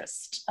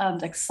interest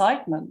and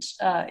excitement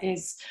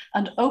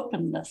and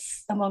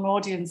openness among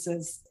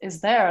audiences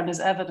is there and is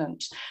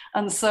evident.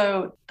 And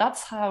so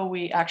that's how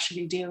we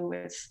actually deal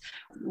with.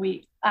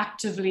 We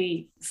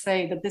actively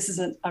say that this is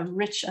a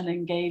rich and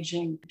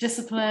engaging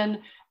discipline,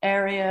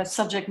 area,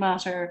 subject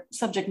matter.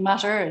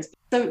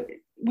 So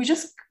we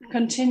just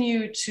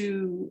continue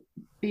to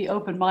be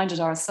open-minded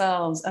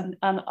ourselves, and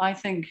I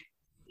think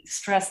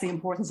stress the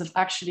importance of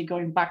actually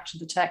going back to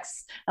the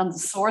texts and the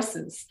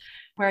sources,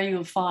 where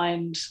you'll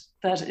find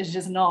that it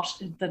is not,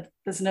 that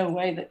there's no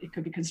way that it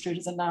could be construed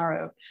as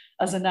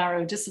a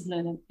narrow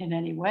discipline in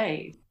any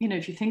way. You know,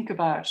 if you think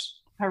about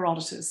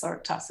Herodotus or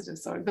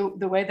Tacitus, or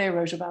the way they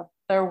wrote about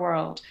their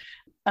world,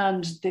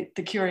 and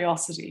the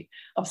curiosity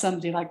of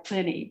somebody like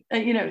Pliny,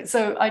 you know,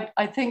 so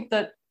I think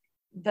that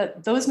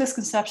that those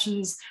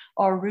misconceptions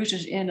are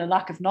rooted in a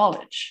lack of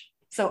knowledge.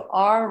 So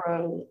our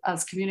role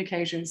as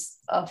communicators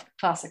of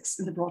classics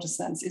in the broadest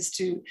sense is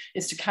to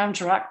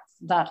counteract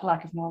that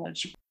lack of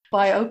knowledge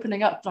by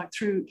opening up, like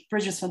through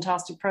Bridget's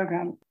fantastic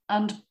program,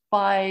 and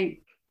by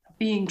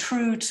being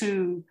true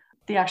to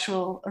the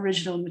actual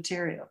original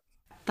material.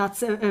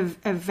 That's a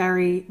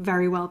very,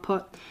 very well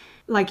put.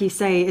 Like you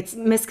say, it's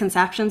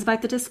misconceptions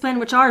about the discipline,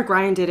 which are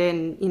grounded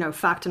in,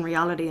 fact and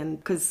reality, and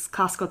because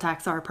classical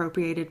texts are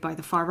appropriated by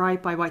the far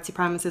right, by white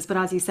supremacists. But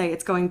as you say,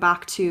 it's going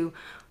back to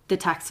the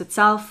text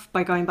itself,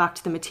 by going back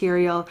to the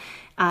material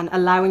and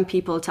allowing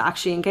people to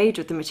actually engage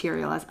with the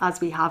material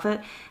as we have it.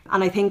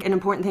 And I think an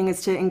important thing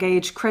is to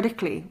engage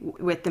critically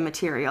with the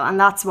material. And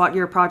that's what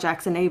your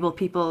projects enable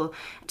people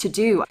to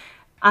do.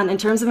 And in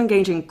terms of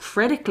engaging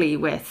critically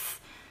with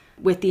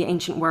the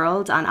ancient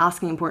world and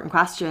asking important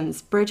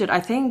questions, Bridget, I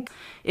think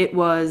it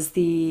was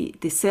the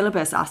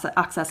syllabus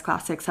Access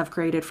Classics have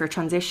created for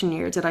transition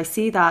year. Did I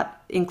see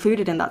that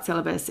included in that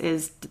syllabus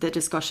is the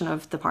discussion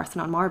of the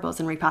Parthenon marbles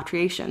and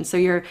repatriation? So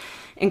you're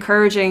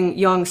encouraging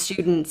young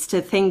students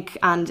to think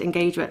and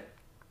engage with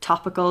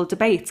topical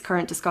debates,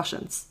 current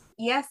discussions.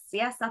 Yes,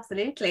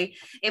 absolutely.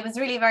 It was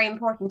really very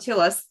important to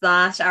us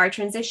that our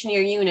transition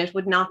year unit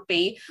would not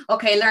be,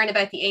 okay, learn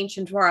about the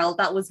ancient world.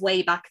 That was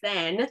way back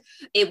then.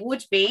 It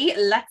would be,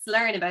 let's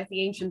learn about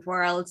the ancient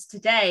world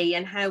today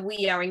and how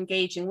we are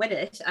engaging with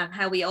it and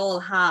how we all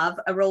have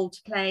a role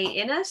to play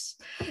in it.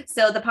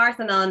 So the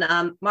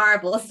Parthenon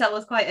marbles, that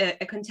was quite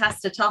a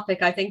contested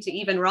topic, I think, to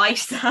even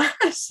write that,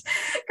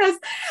 because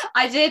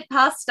I did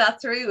pass that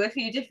through a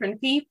few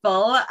different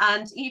people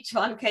and each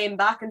one came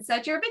back and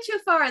said, you're a bit too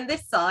far on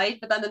this side.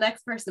 But then the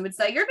next person would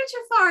say, you're a bit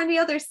too far on the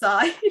other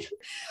side.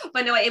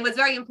 But no, it was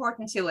very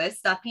important to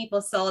us that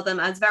people saw them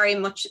as very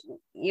much,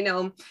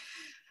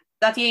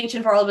 that the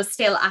ancient world was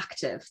still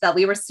active, that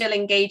we were still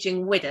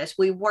engaging with it.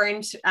 We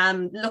weren't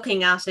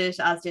looking at it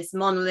as this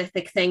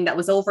monolithic thing that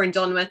was over and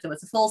done with. It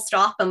was a full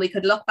stop and we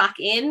could look back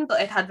in,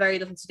 but it had very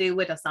little to do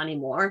with us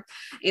anymore.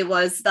 It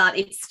was that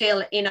it's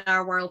still in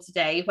our world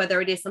today,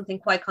 whether it is something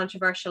quite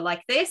controversial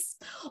like this,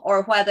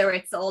 or whether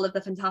it's all of the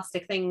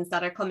fantastic things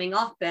that are coming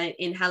up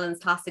in Helen's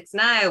Classics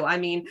now. I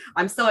mean,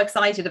 I'm so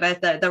excited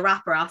about the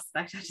rapper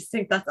aspect. I just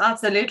think that's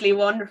absolutely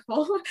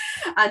wonderful.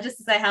 And just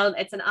to say, Helen,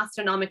 it's an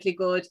astronomically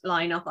good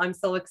lineup. I'm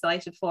so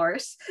excited for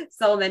it.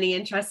 So many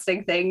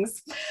interesting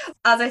things.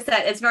 As I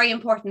said, it's very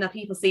important that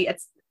people see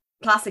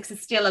classics is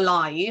still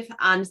alive,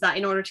 and that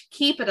in order to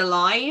keep it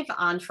alive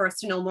and for us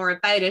to know more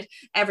about it,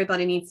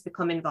 everybody needs to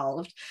become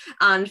involved.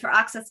 And for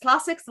Access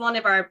Classics, one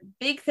of our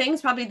big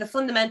things, probably the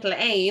fundamental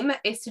aim,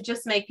 is to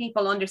just make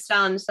people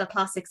understand that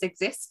classics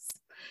exists.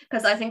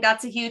 Because I think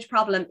that's a huge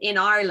problem in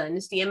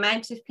Ireland, the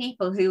amount of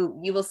people who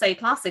you will say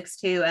classics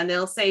to and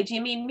they'll say, do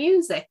you mean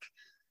music?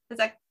 It's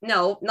like,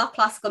 no, not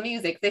classical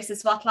music. This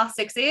is what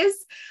classics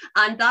is.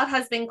 And that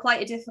has been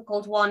quite a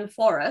difficult one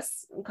for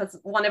us, because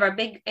one of our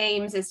big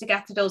aims is to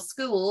get to those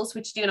schools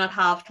which do not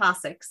have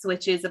classics,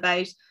 which is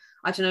about,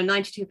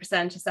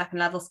 92% of second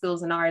level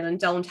schools in Ireland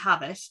don't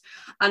have it.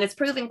 And it's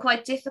proving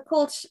quite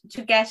difficult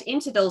to get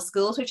into those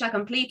schools, which I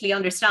completely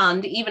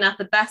understand. Even at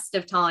the best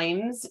of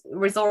times,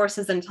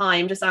 resources and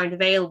time just aren't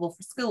available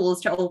for schools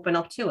to open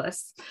up to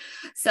us.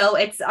 So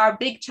it's our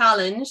big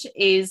challenge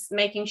is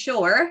making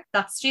sure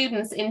that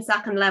students in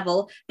second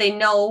level, they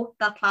know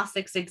that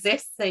classics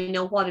exists, they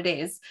know what it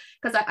is.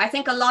 Because I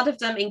think a lot of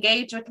them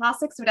engage with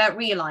classics without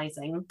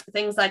realizing.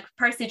 Things like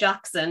Percy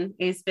Jackson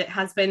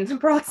has been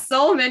brought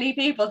so many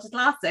people to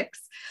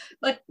classics,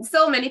 but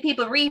so many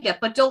people read it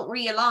but don't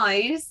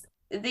realize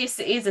this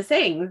is a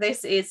thing.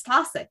 This is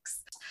classics.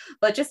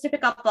 But just to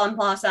pick up on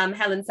what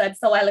Helen said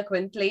so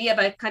eloquently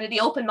about kind of the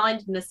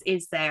open-mindedness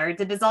is there,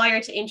 the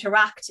desire to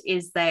interact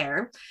is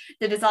there,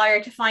 the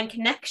desire to find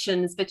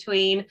connections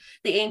between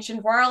the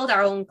ancient world,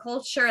 our own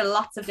culture,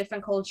 lots of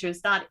different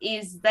cultures, that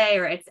is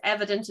there. It's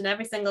evident in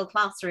every single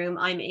classroom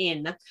I'm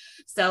in.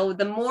 So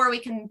the more we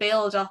can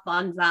build up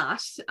on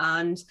that,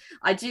 and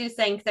I do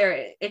think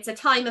it's a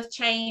time of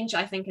change,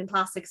 I think, in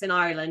classics in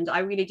Ireland. I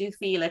really do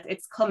feel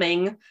it's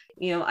coming.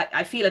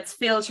 I feel it's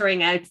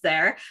filtering out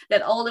there,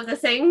 that all of the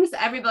things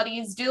everybody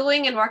is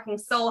doing and working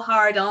so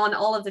hard on,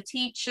 all of the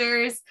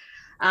teachers,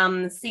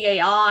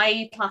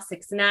 CAI,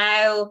 Classics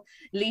Now,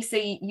 Lisa,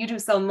 you do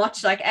so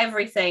much, like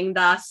everything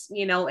that,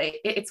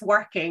 it's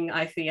working,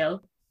 I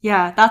feel.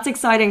 Yeah, that's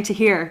exciting to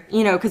hear,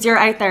 because you're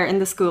out there in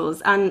the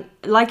schools. And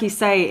like you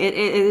say, it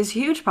is a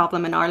huge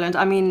problem in Ireland.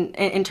 I mean,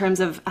 in terms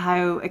of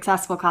how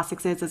accessible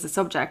classics is as a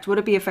subject, would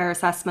it be a fair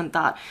assessment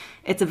that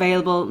it's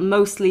available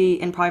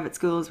mostly in private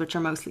schools, which are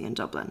mostly in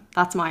Dublin?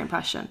 That's my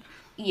impression.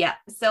 Yeah,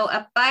 so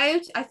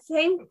about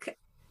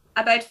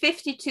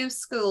 52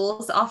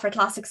 schools offer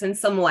classics in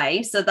some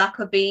way. So that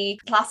could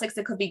be classics,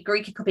 it could be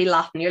Greek, it could be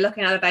Latin. You're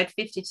looking at about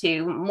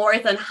 52. More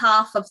than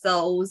half of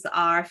those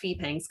are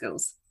fee-paying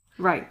schools.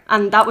 Right.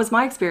 And that was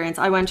my experience.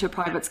 I went to a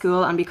private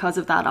school, and because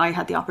of that, I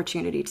had the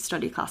opportunity to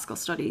study classical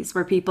studies,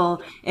 where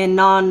people in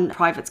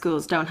non-private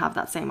schools don't have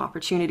that same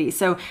opportunity.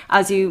 So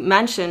as you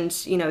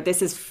mentioned, you know,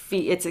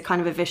 it's a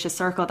kind of a vicious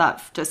circle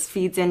that just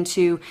feeds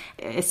into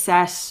a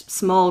set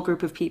small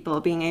group of people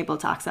being able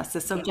to access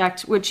the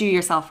subject, which you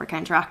yourself are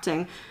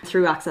counteracting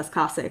through Access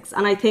Classics.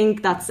 And I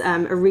think that's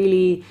a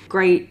really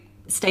great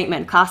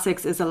statement.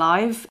 Classics is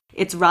alive.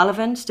 It's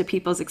relevant to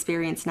people's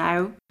experience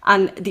now.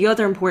 And the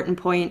other important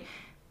point,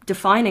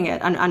 defining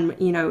it and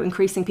you know,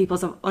 increasing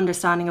people's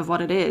understanding of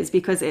what it is,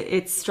 because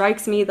it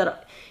strikes me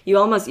that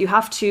you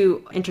have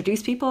to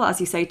introduce people, as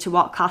you say, to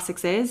what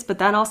classics is, but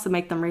then also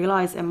make them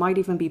realize it might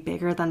even be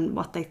bigger than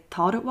what they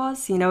thought it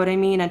was, you know what I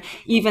mean? And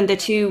even the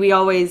two, we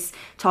always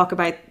talk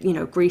about, you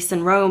know, Greece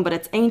and Rome, but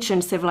it's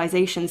ancient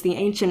civilizations, the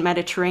ancient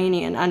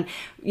Mediterranean, and,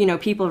 you know,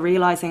 people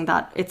realizing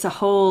that it's a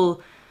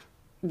whole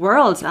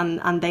world,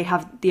 and they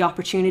have the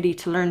opportunity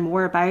to learn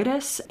more about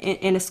it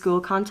in a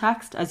school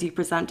context as you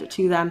present it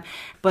to them,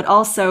 but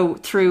also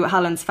through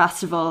Helen's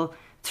festival,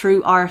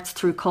 through art,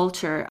 through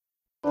culture.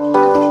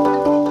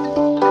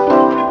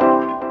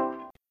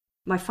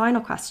 My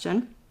final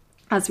question,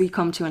 as we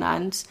come to an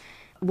end,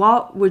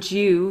 what would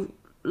you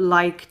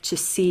like to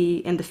see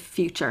in the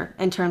future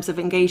in terms of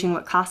engaging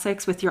with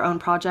classics, with your own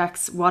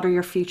projects? What are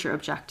your future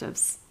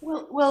objectives?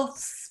 Well,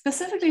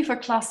 specifically for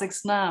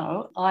classics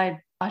now, I'd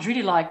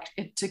really like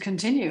it to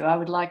continue. I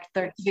would like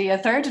there to be a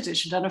third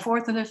edition and a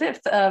fourth and a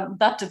fifth.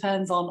 That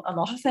depends on a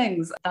lot of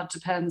things. That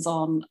depends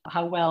on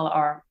how well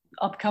our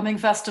upcoming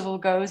festival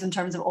goes in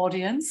terms of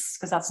audience,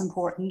 because that's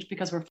important,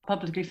 because we're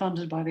publicly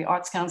funded by the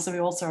Arts Council. We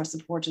also are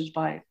supported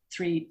by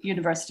 3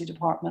 university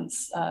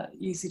departments,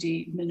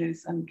 UCD,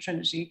 Maynooth and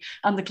Trinity,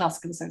 and the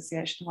Classical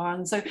Association of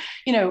Ireland. So,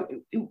 you know,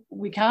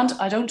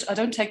 I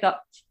don't take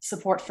that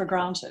support for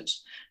granted.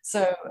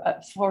 So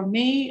for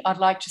me, I'd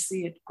like to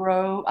see it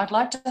grow. I'd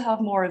like to have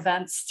more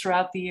events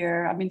throughout the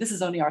year. I mean, this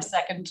is only our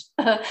second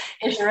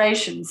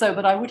iteration.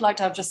 But I would like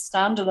to have just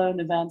standalone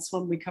events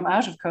when we come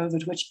out of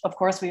COVID, which of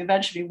course we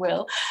eventually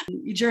will,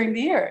 during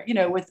the year, you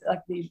know, with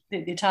like the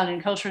Italian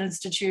Cultural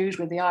Institute,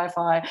 with the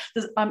IFI.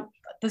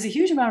 There's a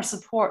huge amount of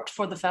support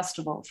for the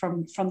festival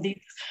from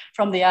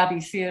the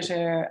Abbey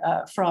Theatre,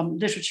 from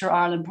Literature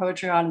Ireland,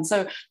 Poetry Ireland.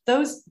 So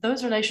those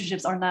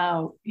relationships are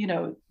now, you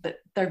know,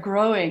 they're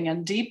growing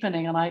and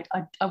deepening, and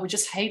I would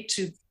just hate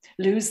to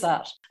lose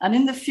that. And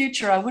in the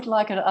future, I would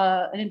like an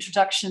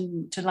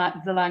introduction to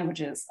the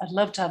languages. I'd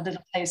love to have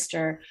little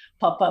taster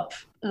pop up,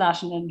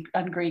 Latin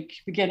and Greek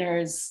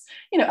beginners,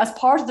 you know, as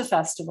part of the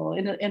festival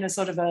in a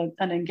sort of an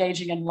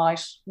engaging and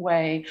light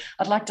way.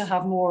 I'd like to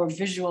have more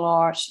visual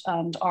art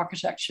and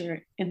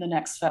architecture in the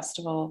next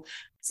festival.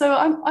 So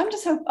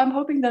I'm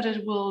hoping that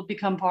it will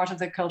become part of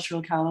the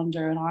cultural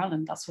calendar in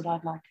Ireland. That's what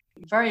I'd like.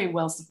 Very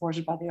well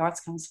supported by the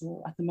Arts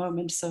Council at the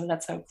moment. So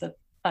let's hope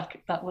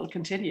that will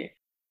continue.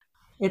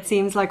 It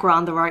seems like we're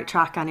on the right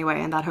track anyway,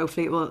 and that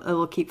hopefully it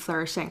will keep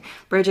flourishing.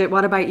 Bridget,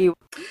 what about you?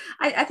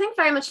 I think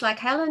very much like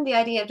Helen, the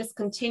idea of just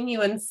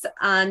continuance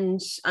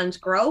and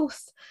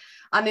growth.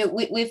 I mean,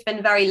 we've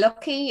been very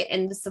lucky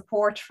in the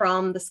support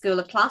from the School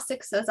of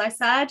Classics, as I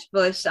said,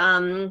 but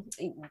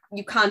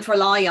you can't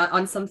rely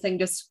on something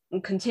just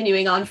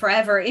continuing on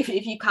forever if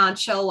you can't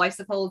show, I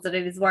suppose, that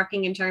it is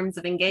working in terms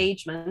of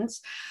engagement.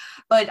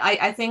 But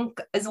I think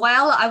as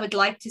well, I would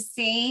like to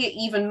see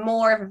even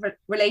more of a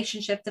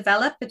relationship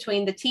develop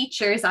between the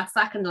teachers at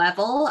second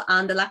level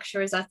and the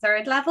lecturers at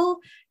third level,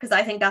 because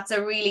I think that's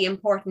a really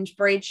important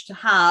bridge to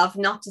have,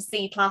 not to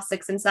see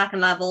classics in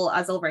second level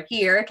as over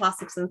here,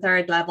 classics in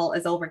third level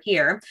as over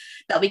here,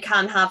 that we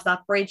can have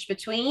that bridge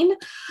between.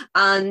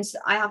 And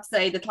I have to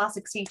say the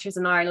classics teachers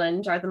in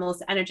Ireland are the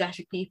most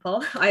energetic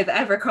people I've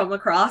ever come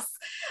across.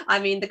 I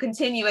mean, the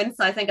continuance,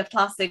 I think, of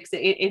classics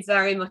is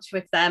very much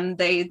with them.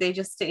 They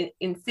just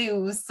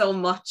enthuse so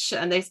much,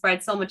 and they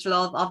spread so much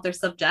love of their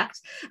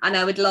subject, and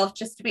I would love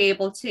just to be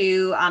able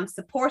to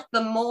support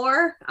them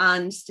more,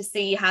 and to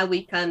see how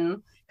we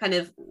can kind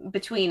of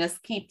between us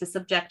keep the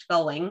subject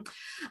going.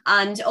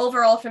 And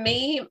overall for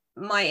me,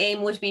 my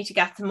aim would be to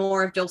get to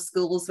more of those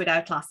schools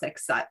without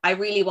classics. I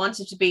really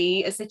want it to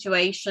be a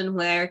situation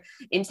where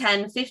in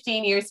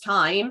 10-15 years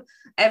time,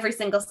 every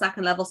single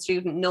second level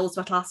student knows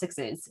what classics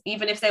is.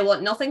 Even if they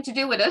want nothing to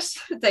do with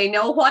it, they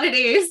know what it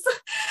is,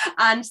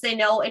 and they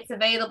know it's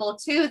available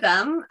to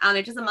them, and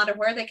it doesn't matter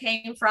where they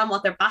came from,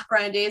 what their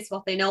background is,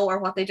 what they know or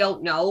what they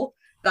don't know,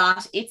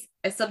 that it's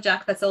a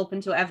subject that's open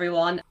to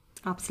everyone.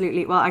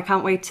 Absolutely. Well, I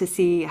can't wait to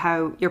see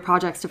how your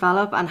projects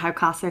develop and how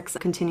classics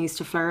continues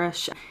to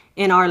flourish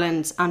in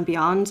Ireland and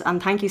beyond.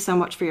 And thank you so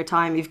much for your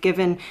time. You've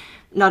given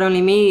not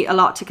only me a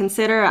lot to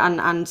consider, and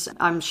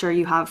I'm sure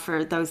you have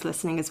for those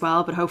listening as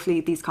well, but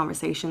hopefully these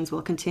conversations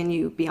will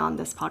continue beyond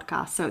this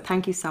podcast. So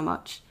thank you so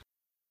much.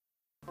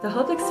 The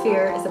Public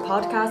Sphere is a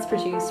podcast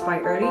produced by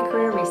early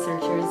career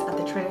researchers at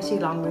the Trinity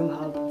Longroom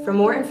Hub. For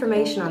more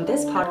information on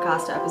this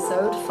podcast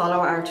episode, follow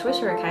our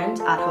Twitter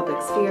account at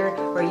Public Sphere,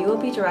 where you will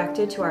be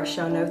directed to our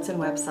show notes and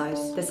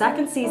website. The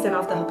second season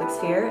of The Public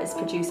Sphere is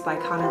produced by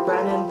Conor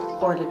Brennan,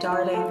 Orla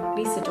Darling,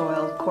 Lisa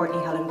Doyle,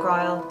 Courtney Helen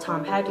Gryle,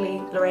 Tom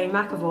Headley, Lorraine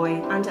McAvoy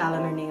and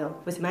Alan O'Neill,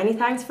 with many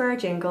thanks for our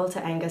jingle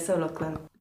to Angus O'Loughlin.